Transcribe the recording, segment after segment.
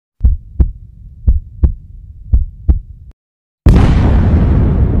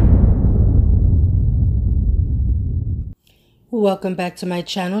Welcome back to my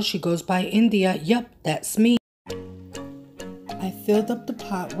channel. She goes by India. Yup, that's me. I filled up the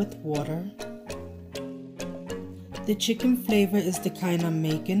pot with water. The chicken flavor is the kind I'm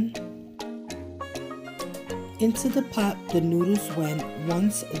making. Into the pot the noodles went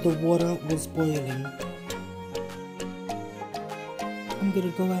once the water was boiling. I'm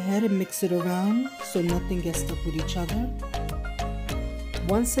gonna go ahead and mix it around so nothing gets stuck with each other.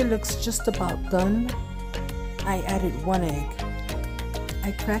 Once it looks just about done, I added 1 egg.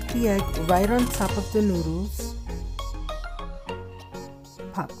 I cracked the egg right on top of the noodles.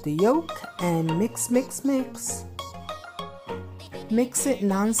 Pop the yolk and mix. Mix it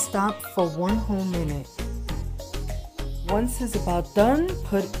non-stop for 1 whole minute. Once it's about done,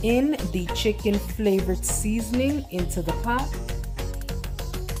 put in the chicken flavored seasoning into the pot.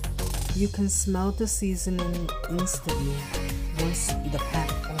 You can smell the seasoning instantly once the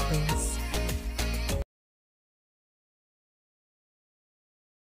pot opens.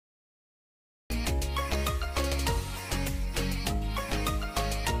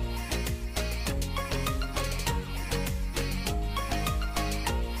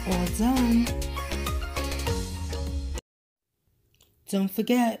 All done. Don't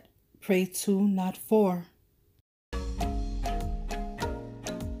forget, pray 2, not 4.